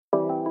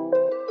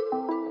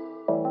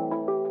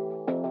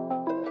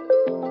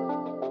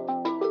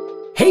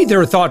Hey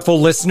there,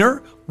 thoughtful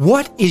listener.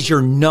 What is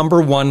your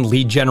number one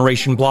lead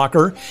generation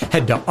blocker?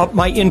 Head to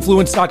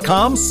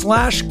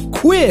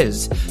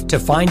upmyinfluence.com/quiz to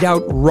find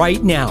out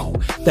right now.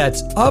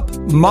 That's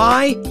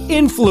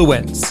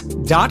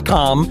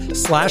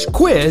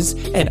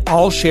upmyinfluence.com/quiz, and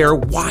I'll share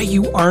why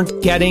you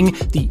aren't getting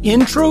the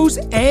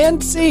intros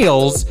and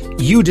sales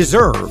you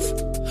deserve.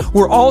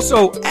 We're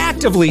also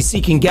actively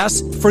seeking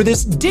guests for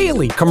this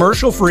daily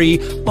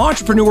commercial-free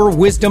Entrepreneur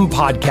Wisdom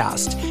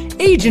podcast.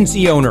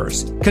 Agency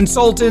owners,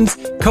 consultants,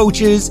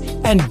 coaches,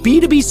 and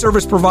B2B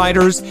service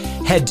providers,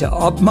 head to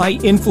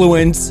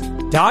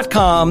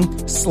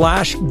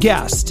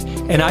upmyinfluence.com/guest.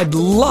 And I'd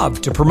love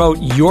to promote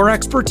your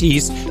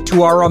expertise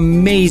to our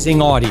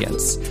amazing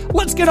audience.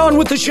 Let's get on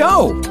with the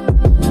show.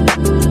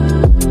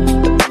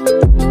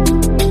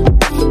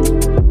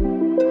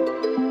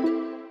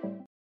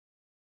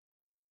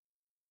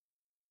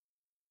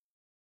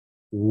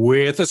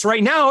 With us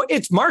right now,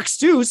 it's Mark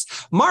Stoos.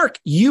 Mark,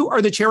 you are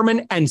the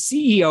chairman and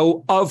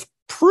CEO of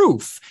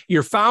Proof.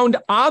 You're found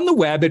on the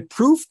web at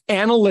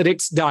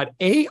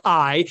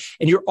proofanalytics.ai,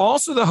 and you're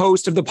also the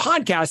host of the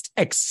podcast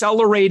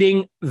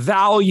Accelerating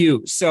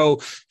Value. So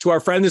to our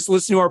friend that's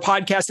listening to our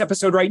podcast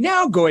episode right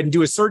now, go ahead and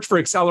do a search for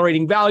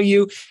Accelerating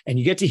Value, and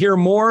you get to hear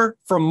more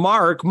from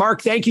Mark.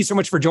 Mark, thank you so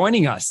much for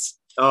joining us.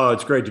 Oh,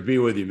 it's great to be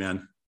with you,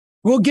 man.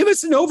 Well, give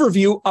us an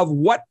overview of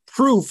what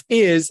Proof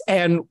is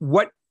and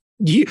what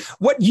you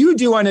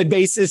do on a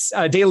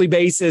daily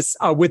basis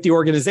with the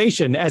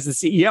organization as the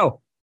CEO.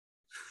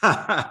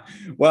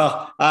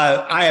 Well,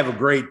 I have a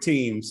great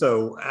team.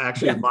 So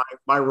actually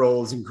my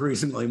role is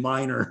increasingly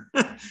minor.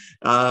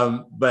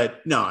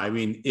 But no, I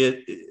mean,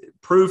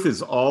 Proof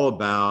is all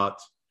about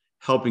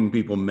helping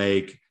people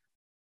make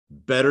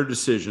better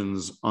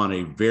decisions on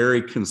a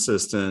very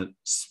consistent,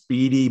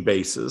 speedy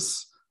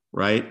basis,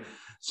 right?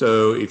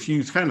 So if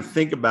you kind of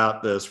think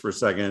about this for a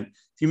second,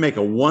 if you make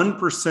a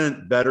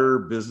 1% better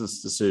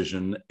business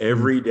decision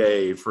every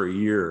day for a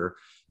year,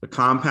 the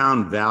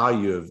compound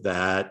value of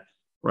that,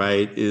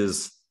 right,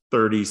 is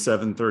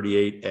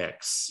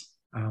 38x.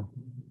 Wow.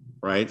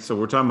 Right? So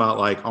we're talking about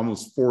like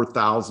almost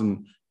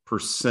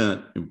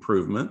 4,000%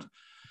 improvement.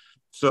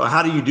 So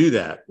how do you do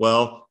that?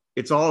 Well,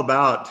 it's all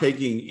about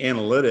taking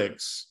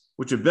analytics,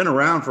 which have been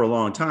around for a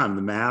long time.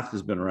 The math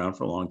has been around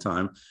for a long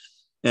time,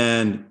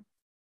 and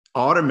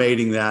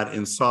automating that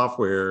in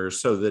software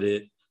so that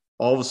it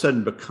all of a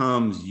sudden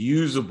becomes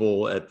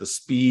usable at the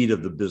speed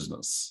of the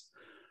business,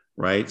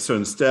 right? So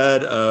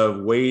instead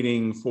of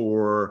waiting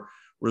for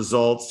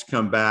results to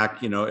come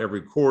back,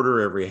 every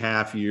quarter, every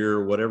half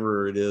year,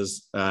 whatever it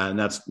is, and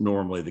that's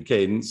normally the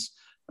cadence,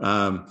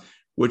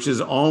 which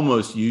is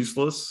almost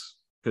useless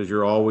because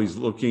you're always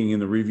looking in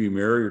the rearview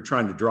mirror. You're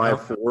trying to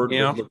drive forward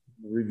with the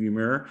rearview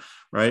mirror,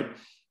 right?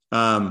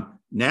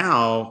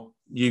 Now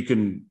you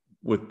can,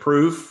 with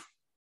Proof,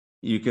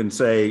 you can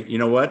say, you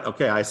know what?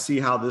 Okay, I see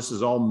how this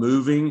is all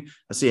moving.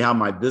 I see how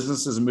my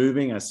business is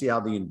moving. I see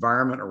how the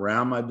environment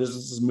around my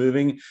business is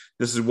moving.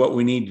 This is what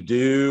we need to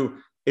do.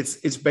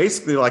 It's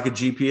basically like a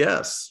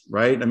GPS,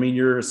 right? I mean,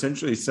 you're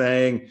essentially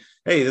saying,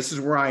 hey, this is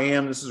where I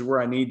am. This is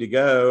where I need to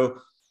go.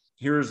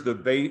 Here's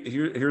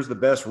the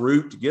best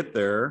route to get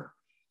there.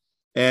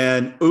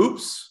 And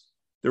oops,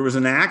 there was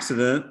an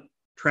accident.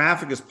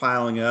 Traffic is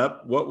piling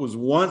up. What was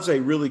once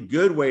a really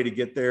good way to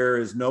get there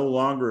is no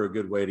longer a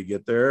good way to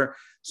get there.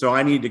 So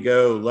I need to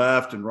go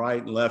left and right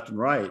and left and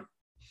right.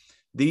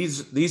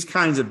 These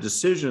kinds of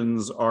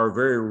decisions are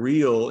very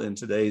real in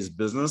today's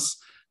business.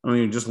 I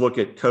mean, just look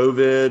at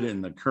COVID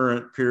and the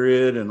current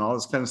period and all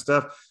this kind of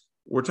stuff.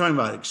 We're talking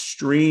about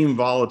extreme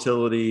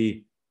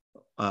volatility,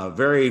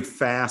 very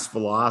fast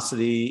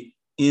velocity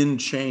in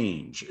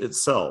change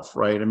itself,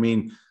 right? I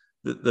mean,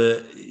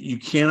 you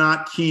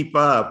cannot keep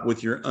up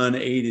with your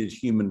unaided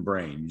human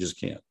brain. You just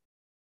can't.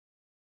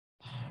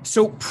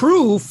 So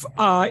Proof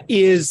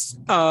is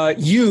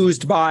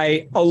used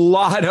by a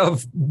lot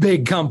of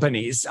big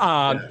companies.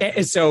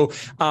 So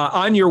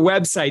on your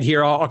website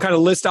here, I'll kind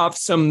of list off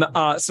some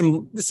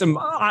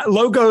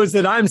logos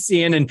that I'm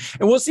seeing, and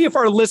we'll see if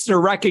our listener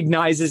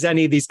recognizes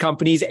any of these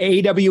companies.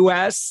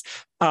 AWS,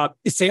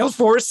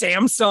 Salesforce,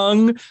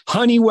 Samsung,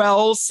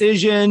 Honeywell,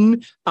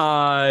 Cision,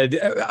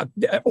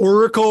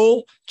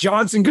 Oracle,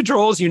 Johnson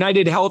Controls,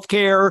 United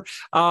Healthcare,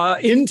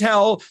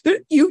 Intel.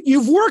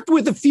 You've worked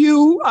with a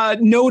few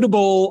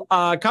notable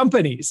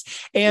companies.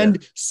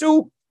 And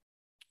so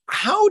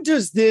how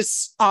does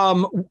this,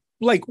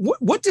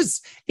 what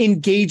does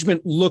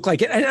engagement look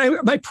like? And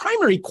my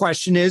primary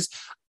question is,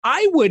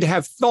 I would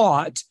have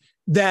thought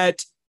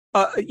that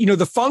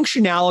the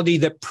functionality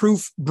that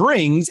Proof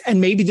brings,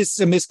 and maybe this is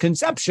a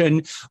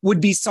misconception,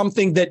 would be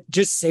something that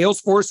just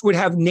Salesforce would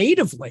have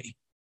natively.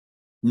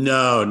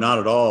 No, not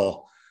at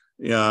all.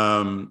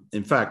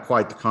 In fact,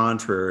 quite the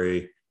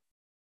contrary.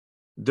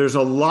 There's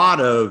a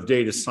lot of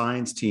data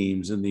science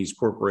teams in these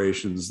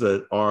corporations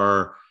that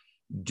are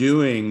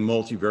doing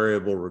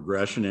multivariable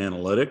regression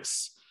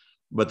analytics,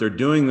 but they're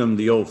doing them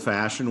the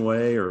old-fashioned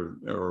way, or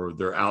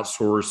their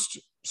outsourced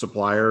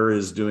supplier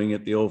is doing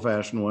it the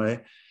old-fashioned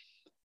way.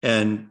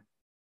 And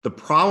The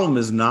problem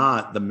is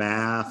not the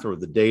math or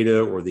the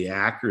data or the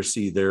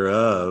accuracy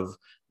thereof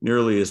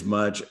nearly as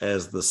much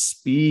as the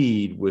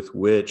speed with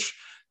which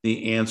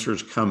the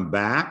answers come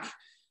back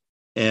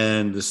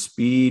and the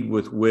speed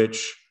with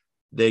which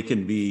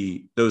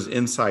those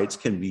insights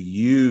can be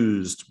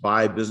used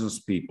by business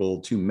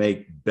people to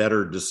make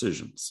better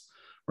decisions,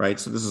 right?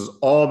 So this is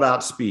all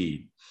about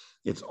speed.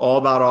 It's all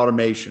about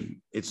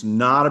automation. It's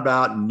not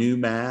about new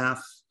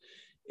math.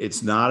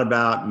 It's not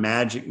about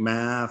magic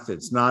math.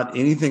 It's not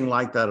anything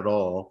like that at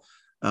all.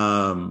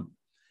 And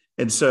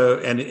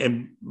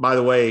by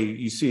the way,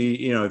 you see,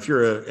 if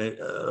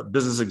you're a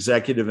business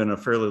executive in a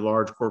fairly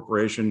large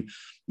corporation,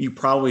 you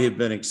probably have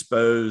been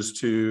exposed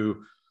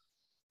to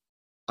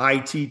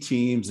IT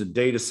teams and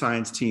data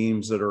science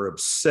teams that are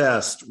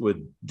obsessed with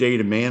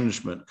data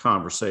management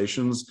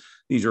conversations.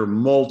 These are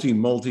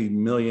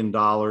multi-million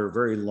dollar,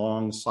 very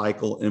long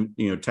cycle,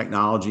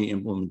 technology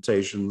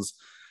implementations,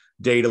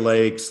 data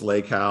lakes,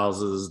 lake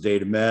houses,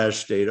 data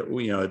mesh,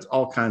 it's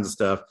all kinds of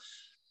stuff.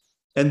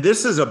 And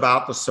this is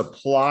about the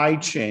supply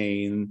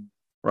chain,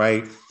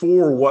 right,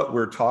 for what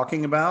we're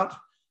talking about.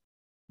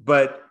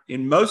 But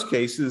in most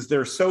cases,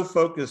 they're so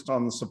focused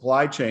on the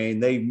supply chain,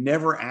 they've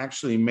never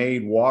actually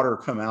made water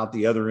come out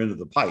the other end of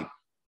the pipe,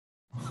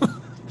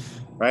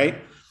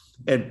 right?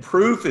 And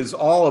proof is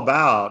all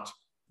about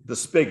the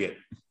spigot,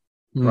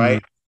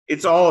 right?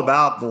 It's all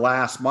about the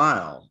last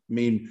mile. I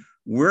mean,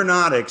 we're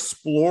not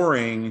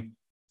exploring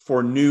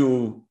for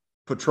new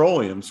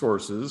petroleum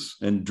sources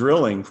and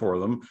drilling for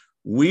them.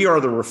 We are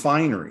the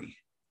refinery,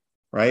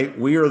 right?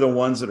 We are the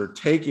ones that are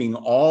taking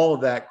all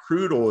of that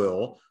crude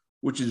oil,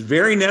 which is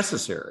very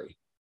necessary,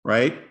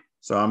 right?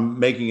 So I'm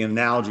making an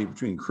analogy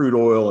between crude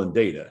oil and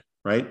data,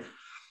 right?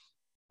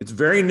 It's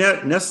very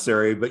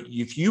necessary, but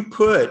if you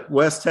put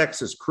West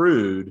Texas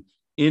crude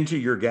into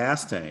your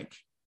gas tank,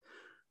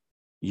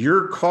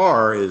 your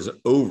car is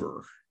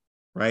over,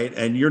 right?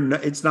 And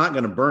it's not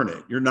going to burn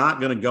it. You're not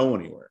going to go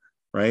anywhere,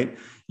 right?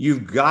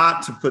 You've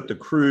got to put the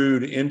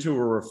crude into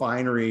a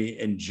refinery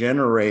and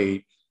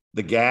generate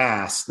the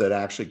gas that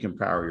actually can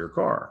power your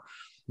car.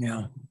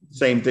 Yeah.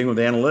 Same thing with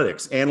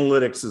analytics.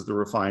 Analytics is the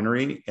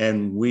refinery,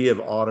 and we have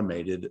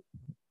automated a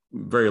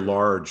very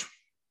large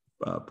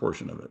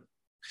portion of it.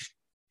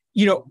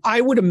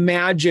 I would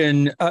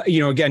imagine,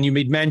 again, you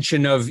made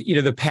mention of,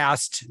 the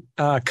past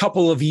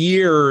couple of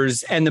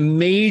years and the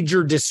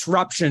major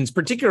disruptions,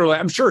 particularly,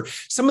 I'm sure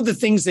some of the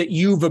things that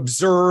you've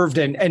observed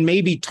and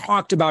maybe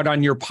talked about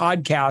on your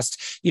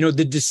podcast,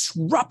 the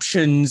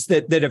disruptions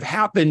that have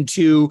happened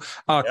to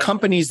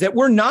companies that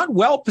were not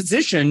well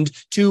positioned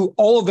to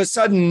all of a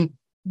sudden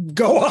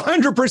go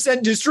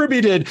 100%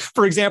 distributed,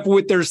 for example,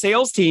 with their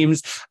sales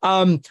teams.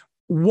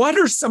 What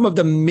are some of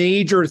the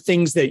major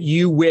things that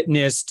you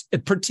witnessed,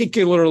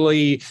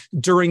 particularly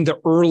during the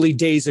early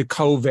days of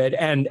COVID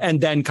and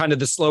then kind of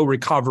the slow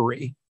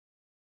recovery?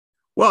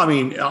 Well, I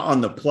mean, on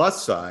the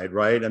plus side,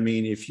 right? I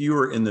mean, if you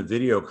were in the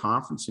video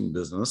conferencing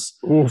business,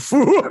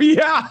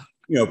 yeah,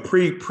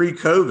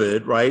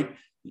 pre-COVID, right?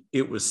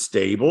 It was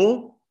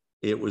stable.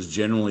 It was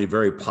generally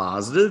very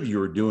positive. You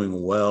were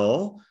doing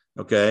well,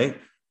 okay?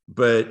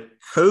 But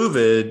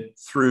COVID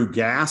threw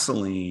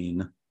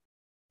gasoline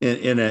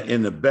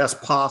in the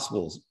best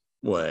possible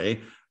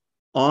way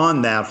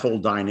on that whole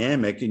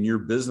dynamic, and your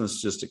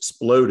business just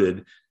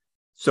exploded.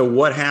 So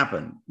what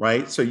happened,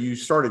 right? So you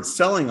started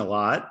selling a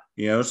lot,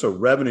 so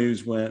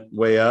revenues went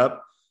way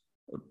up,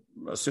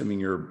 assuming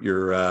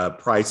your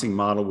pricing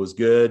model was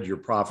good, your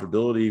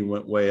profitability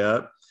went way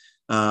up.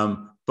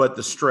 But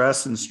the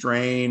stress and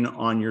strain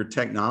on your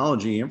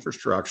technology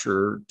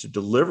infrastructure to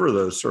deliver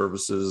those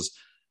services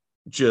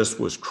just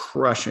was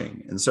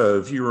crushing. And so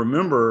if you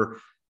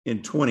remember,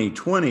 in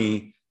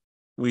 2020,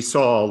 we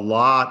saw a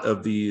lot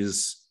of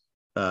these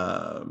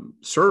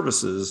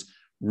services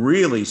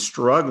really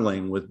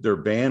struggling with their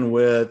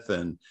bandwidth.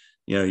 And,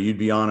 you'd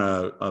be on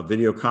a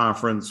video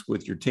conference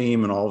with your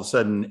team and all of a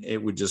sudden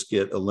it would just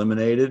get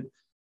eliminated.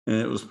 And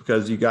it was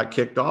because you got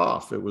kicked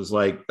off. It was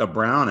like a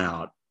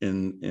brownout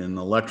in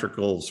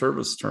electrical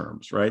service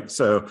terms, right?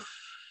 So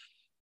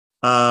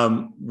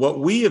what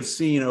we have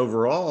seen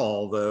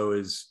overall, though,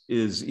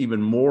 is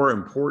even more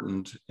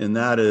important. And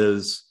that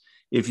is,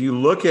 if you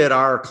look at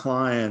our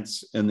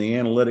clients and the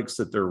analytics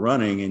that they're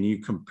running and you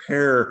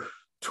compare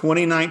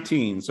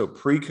 2019, so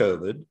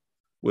pre-COVID,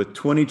 with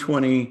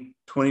 2020,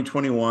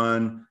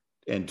 2021,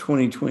 and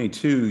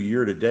 2022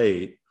 year to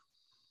date,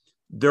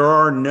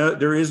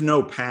 there is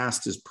no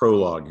past as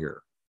prologue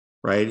here,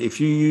 right? If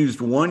you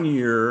used 1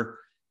 year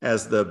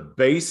as the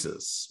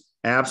basis,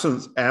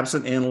 absent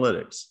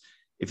analytics,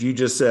 if you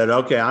just said,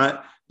 okay,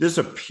 this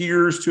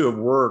appears to have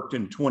worked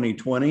in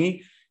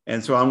 2020,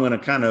 and so I'm going to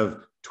kind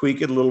of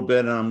tweak it a little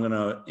bit and I'm going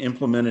to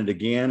implement it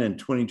again in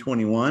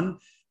 2021,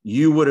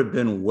 you would have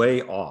been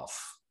way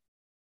off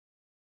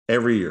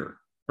every year,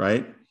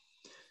 right?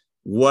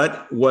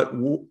 What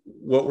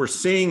we're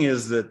seeing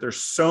is that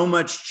there's so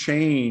much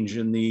change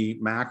in the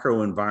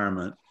macro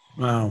environment.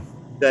 Wow.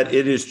 That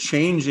it is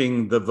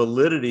changing the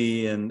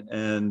validity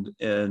and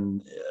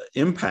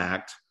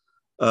impact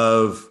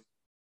of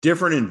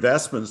different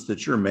investments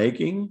that you're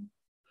making,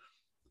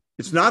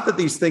 it's not that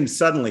these things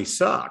suddenly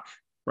suck,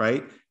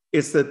 right?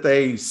 It's that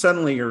they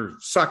suddenly are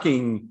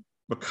sucking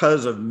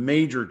because of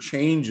major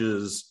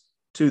changes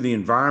to the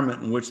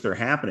environment in which they're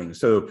happening.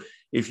 So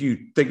if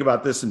you think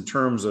about this in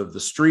terms of the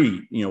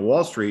street,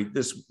 Wall Street,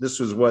 this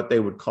was what they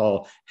would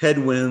call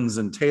headwinds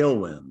and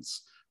tailwinds,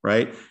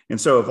 right? And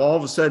so if all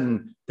of a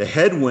sudden the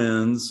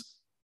headwinds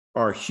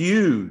are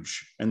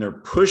huge and they're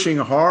pushing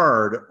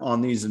hard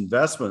on these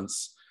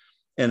investments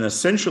and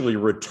essentially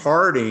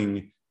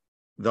retarding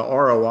the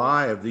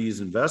ROI of these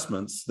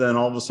investments, then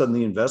all of a sudden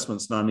the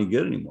investment's not any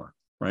good anymore,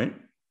 right?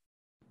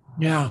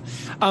 Yeah.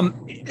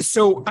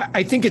 So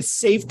I think it's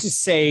safe to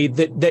say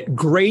that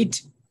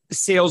great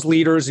sales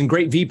leaders and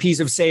great VPs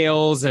of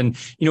sales and,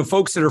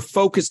 folks that are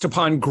focused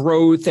upon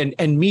growth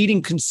and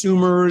meeting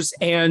consumers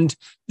and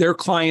their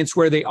clients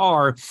where they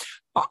are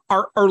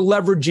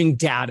leveraging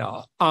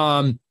data.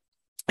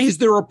 Is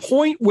there a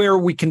point where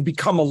we can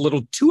become a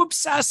little too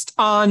obsessed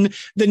on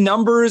the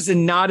numbers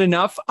and not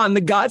enough on the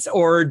guts?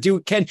 Or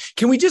can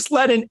we just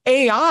let an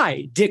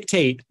AI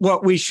dictate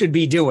what we should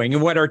be doing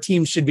and what our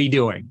teams should be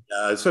doing?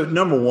 So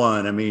number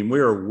one, I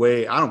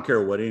don't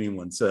care what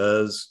anyone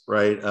says,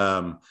 right?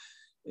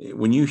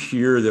 When you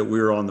hear that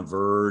we're on the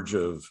verge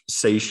of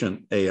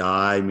sentient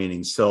AI,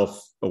 meaning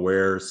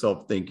self-aware,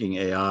 self-thinking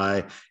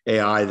AI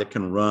that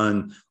can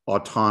run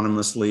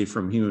autonomously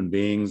from human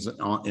beings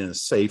in a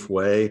safe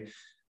way,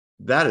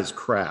 that is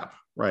crap,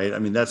 right? I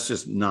mean, that's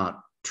just not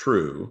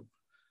true,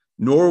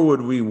 nor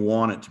would we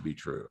want it to be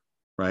true,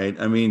 right?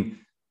 I mean,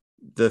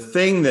 the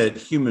thing that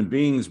human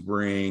beings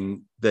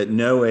bring that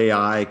no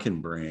AI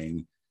can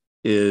bring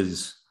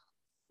is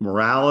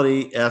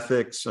morality,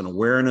 ethics, and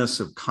awareness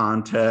of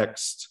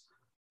context,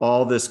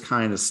 all this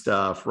kind of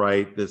stuff,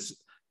 right?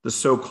 The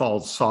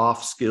so-called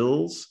soft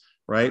skills,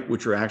 right?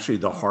 Which are actually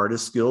the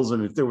hardest skills.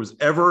 And if there was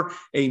ever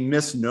a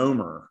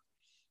misnomer,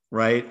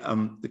 right?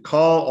 To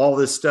call all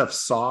this stuff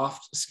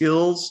soft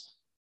skills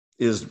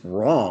is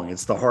wrong.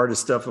 It's the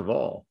hardest stuff of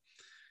all.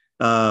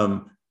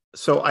 But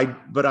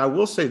I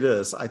will say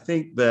this, I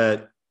think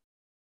that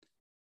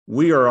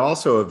we are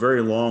also a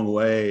very long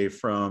way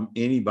from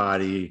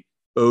anybody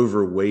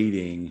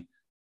overweighting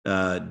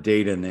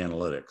data and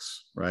analytics,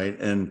 right?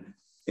 And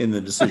in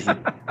the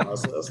decision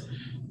process.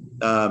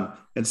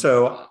 And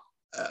so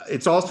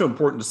it's also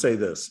important to say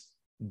this,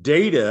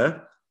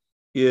 data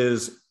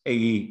is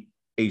a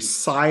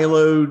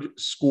siloed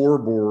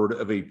scoreboard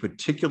of a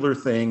particular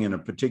thing in a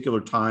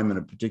particular time in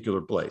a particular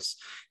place.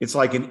 It's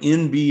like an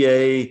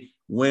NBA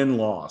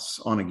win-loss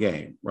on a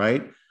game,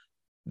 right?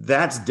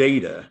 That's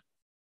data.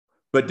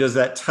 But does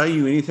that tell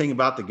you anything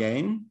about the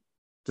game?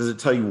 Does it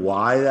tell you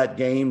why that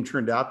game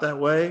turned out that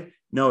way?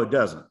 No, it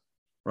doesn't,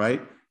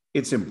 right?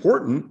 It's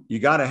important. You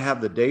got to have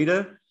the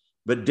data,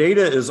 but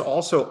data is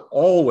also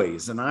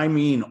always, and I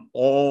mean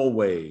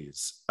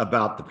always,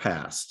 about the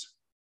past.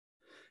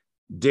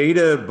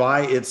 Data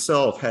by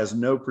itself has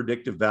no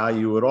predictive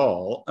value at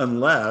all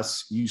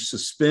unless you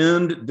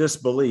suspend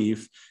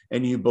disbelief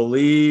and you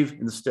believe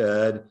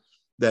instead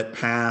that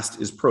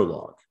past is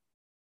prologue.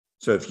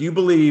 So if you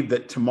believe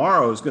that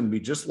tomorrow is going to be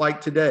just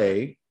like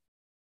today,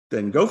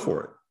 then go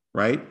for it,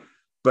 right?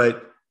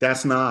 But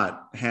that's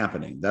not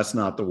happening. That's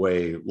not the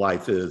way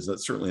life is.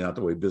 That's certainly not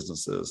the way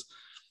business is.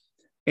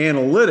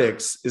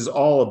 Analytics is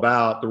all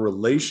about the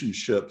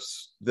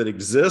relationships that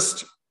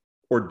exist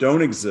or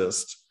don't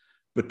exist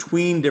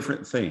between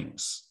different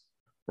things,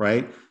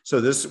 right? So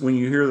this, when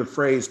you hear the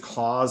phrase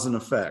cause and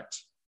effect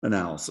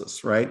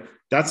analysis, right?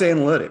 That's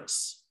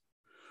analytics,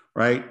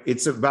 right?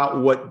 It's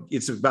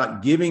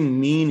about giving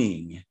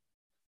meaning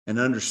and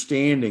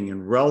understanding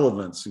and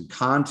relevance and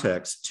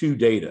context to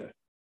data,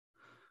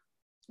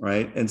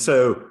 right? And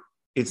so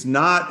it's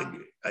not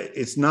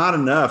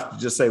enough to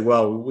just say,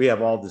 well, we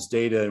have all this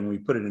data and we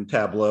put it in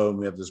Tableau and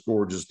we have this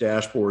gorgeous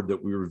dashboard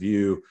that we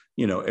review,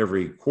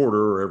 every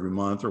quarter or every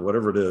month or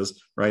whatever it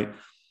is, right?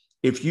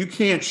 If you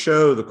can't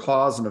show the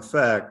cause and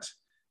effect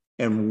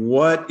and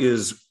what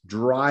is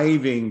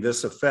driving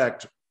this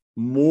effect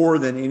more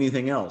than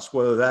anything else,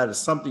 whether that is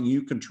something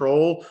you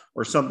control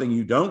or something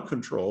you don't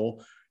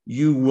control,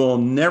 you will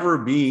never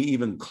be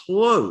even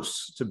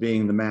close to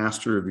being the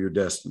master of your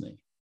destiny,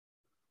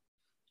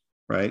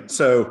 right?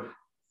 So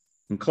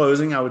in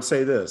closing, I would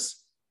say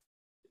this: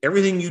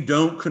 everything you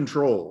don't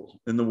control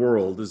in the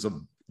world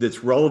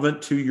that's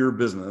relevant to your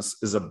business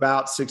is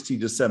about 60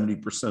 to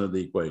 70% of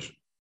the equation.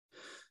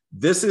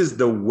 This is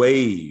the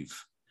wave.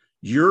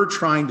 You're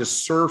trying to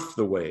surf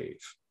the wave,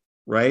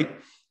 right?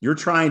 You're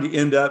trying to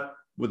end up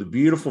with a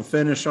beautiful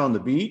finish on the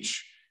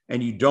beach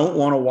and you don't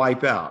want to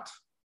wipe out,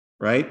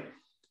 right?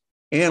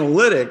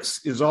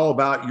 Analytics is all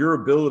about your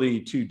ability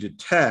to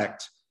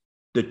detect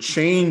the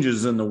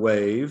changes in the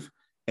wave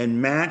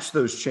and match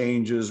those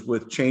changes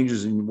with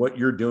changes in what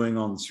you're doing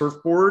on the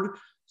surfboard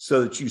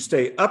so that you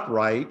stay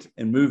upright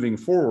and moving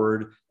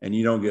forward and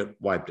you don't get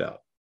wiped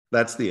out.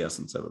 That's the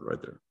essence of it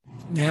right there.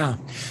 Yeah.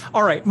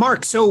 All right,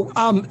 Mark. So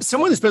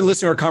someone has been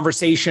listening to our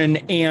conversation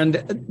and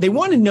they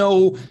want to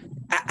know,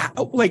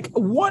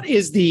 what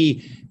is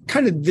the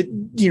kind of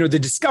the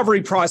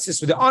discovery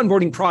process or the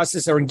onboarding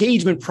process or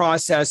engagement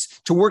process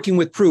to working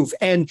with Proof.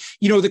 And,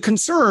 the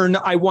concern,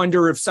 I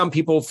wonder if some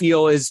people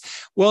feel is,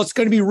 well, it's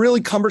going to be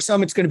really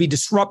cumbersome. It's going to be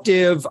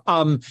disruptive.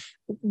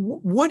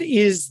 What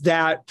is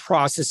that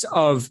process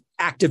of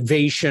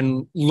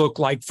activation look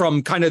like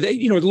from kind of,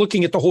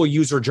 looking at the whole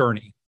user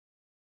journey?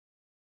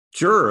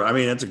 Sure. I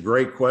mean, that's a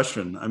great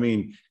question. I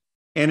mean,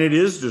 and it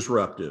is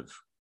disruptive,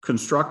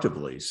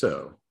 constructively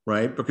so,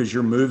 right? Because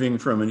you're moving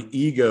from an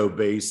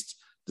ego-based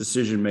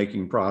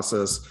decision-making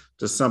process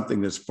to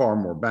something that's far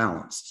more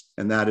balanced,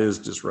 and that is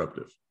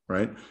disruptive,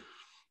 right?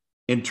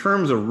 In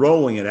terms of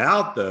rolling it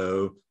out,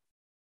 though,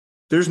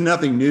 there's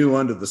nothing new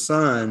under the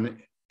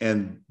sun,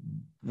 and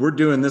we're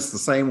doing this the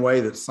same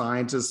way that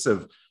scientists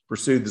have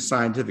pursued the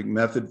scientific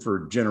method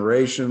for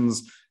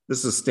generations.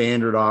 This is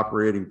standard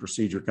operating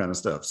procedure kind of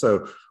stuff.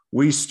 So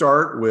we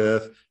start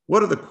with,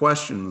 what are the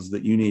questions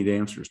that you need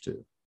answers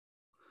to?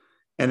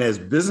 And as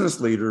business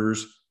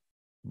leaders,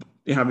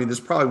 this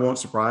probably won't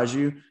surprise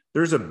you.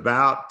 There's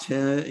about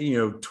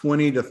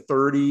 20 to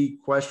 30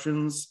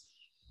 questions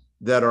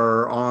that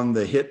are on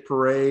the hit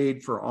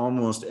parade for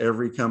almost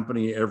every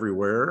company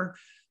everywhere.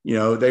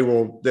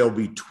 They'll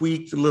be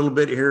tweaked a little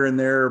bit here and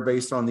there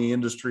based on the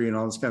industry and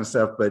all this kind of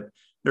stuff, but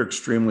they're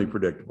extremely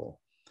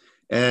predictable.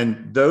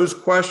 And those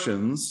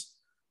questions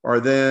are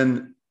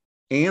then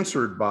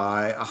answered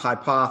by a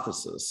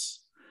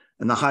hypothesis.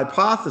 And the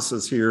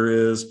hypothesis here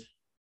is,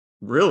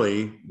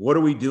 really, what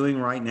are we doing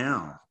right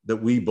now that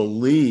we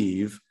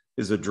believe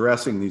is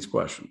addressing these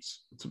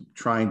questions? It's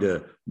trying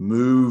to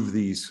move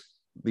these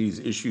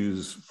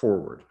issues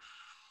forward.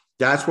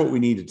 That's what we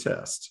need to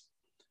test.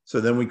 So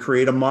then we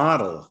create a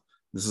model.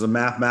 This is a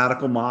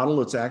mathematical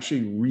model. It's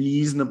actually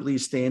reasonably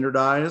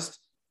standardized,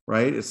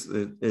 right?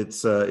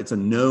 It's a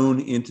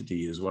known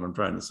entity is what I'm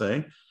trying to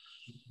say.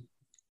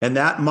 And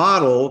that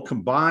model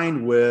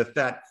combined with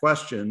that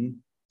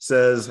question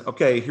says,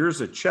 okay,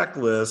 here's a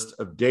checklist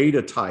of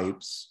data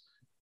types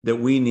that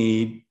we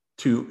need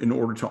in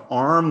order to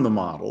arm the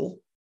model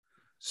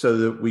so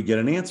that we get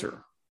an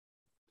answer.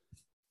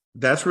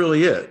 That's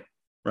really it,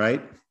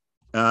 right?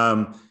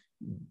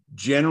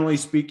 Generally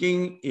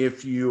speaking,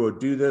 if you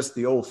do this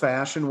the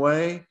old-fashioned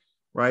way,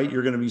 right,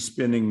 you're going to be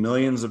spending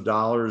millions of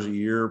dollars a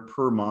year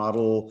per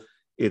model.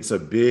 It's a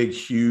big,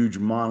 huge,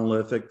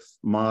 monolithic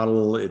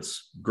model.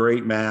 It's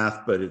great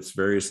math, but it's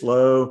very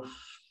slow.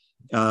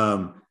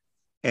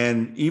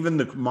 And even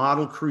the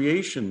model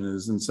creation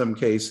is, in some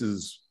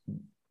cases,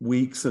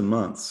 weeks and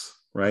months,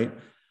 right?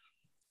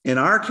 In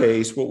our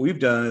case, what we've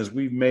done is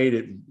we've made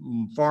it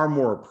far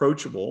more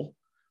approachable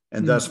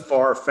and thus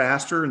far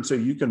faster. And so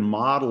you can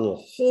model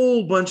a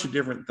whole bunch of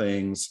different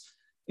things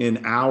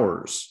in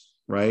hours,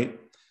 right?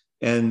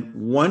 And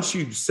once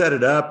you set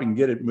it up and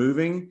get it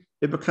moving,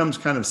 it becomes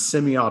kind of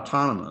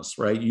semi-autonomous,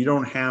 right? You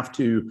don't have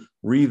to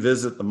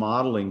revisit the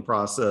modeling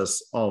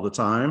process all the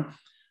time.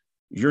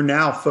 You're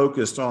now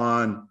focused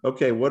on,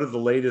 okay, what are the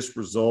latest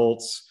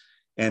results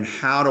and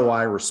how do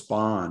I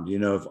respond?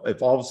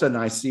 If all of a sudden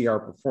I see our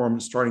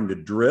performance starting to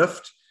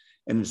drift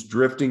and it's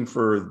drifting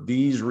for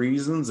these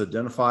reasons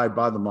identified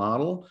by the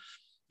model,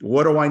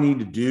 what do I need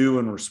to do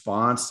in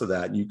response to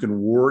that? You can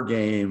war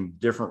game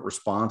different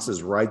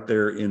responses right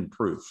there in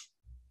Proof.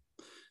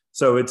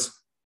 So it's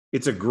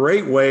a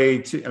great way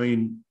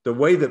the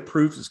way that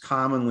Proof is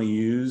commonly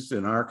used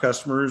in our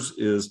customers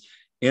is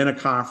in a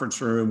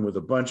conference room with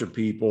a bunch of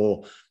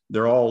people.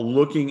 They're all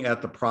looking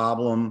at the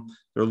problem.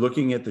 They're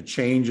looking at the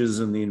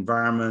changes in the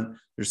environment.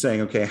 They're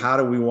saying, okay, how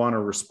do we want to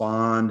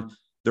respond?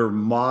 They're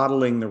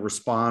modeling the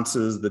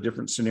responses, the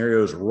different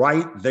scenarios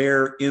right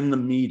there in the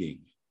meeting,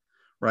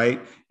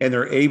 right? And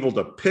they're able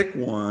to pick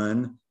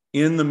one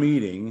in the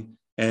meeting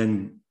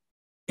and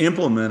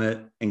implement it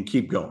and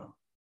keep going.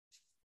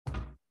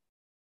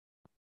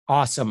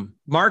 Awesome.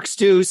 Mark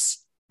Stoos,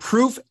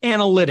 Proof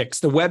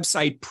Analytics, the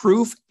website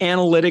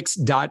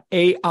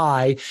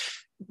proofanalytics.ai.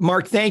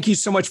 Mark, thank you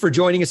so much for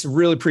joining us. I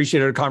really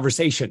appreciate our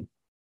conversation.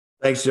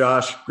 Thanks,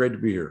 Josh. Great to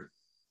be here.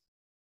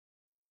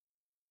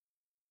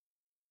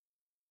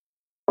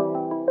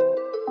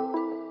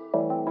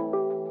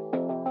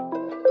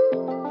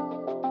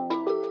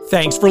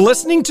 Thanks for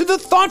listening to the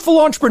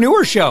Thoughtful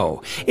Entrepreneur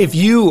Show. If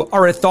you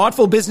are a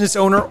thoughtful business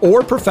owner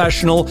or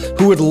professional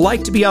who would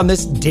like to be on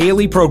this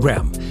daily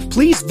program,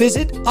 please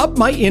visit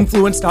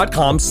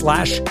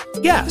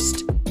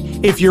upmyinfluence.com/guest.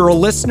 If you're a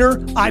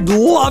listener, I'd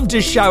love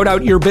to shout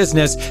out your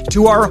business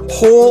to our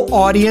whole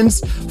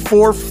audience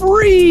for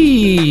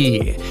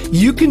free.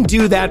 You can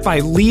do that by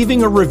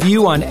leaving a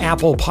review on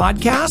Apple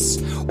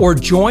Podcasts or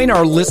join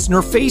our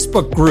listener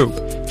Facebook group.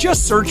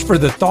 Just search for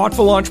The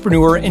Thoughtful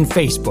Entrepreneur in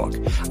Facebook.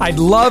 I'd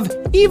love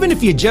even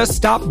if you just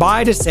stop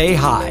by to say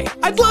hi.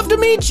 I'd love to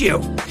meet you.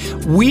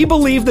 We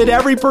believe that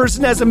every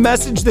person has a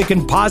message that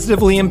can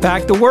positively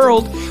impact the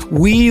world.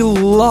 We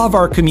love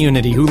our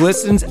community who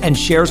listens and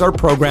shares our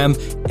program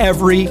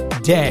every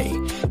day.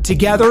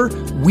 Together,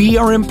 we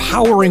are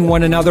empowering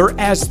one another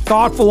as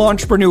thoughtful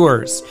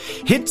entrepreneurs.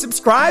 Hit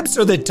subscribe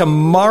so that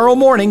tomorrow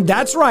morning,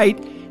 that's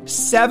right,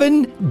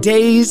 7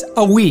 days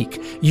a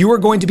week, you are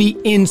going to be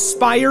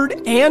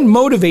inspired and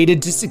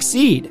motivated to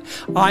succeed.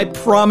 I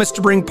promise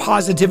to bring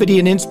positivity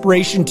and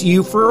inspiration to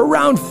you for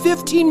around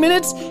 15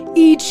 minutes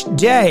each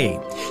day.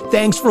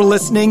 Thanks for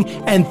listening,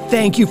 and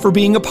thank you for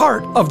being a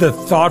part of the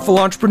Thoughtful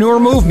Entrepreneur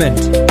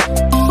Movement.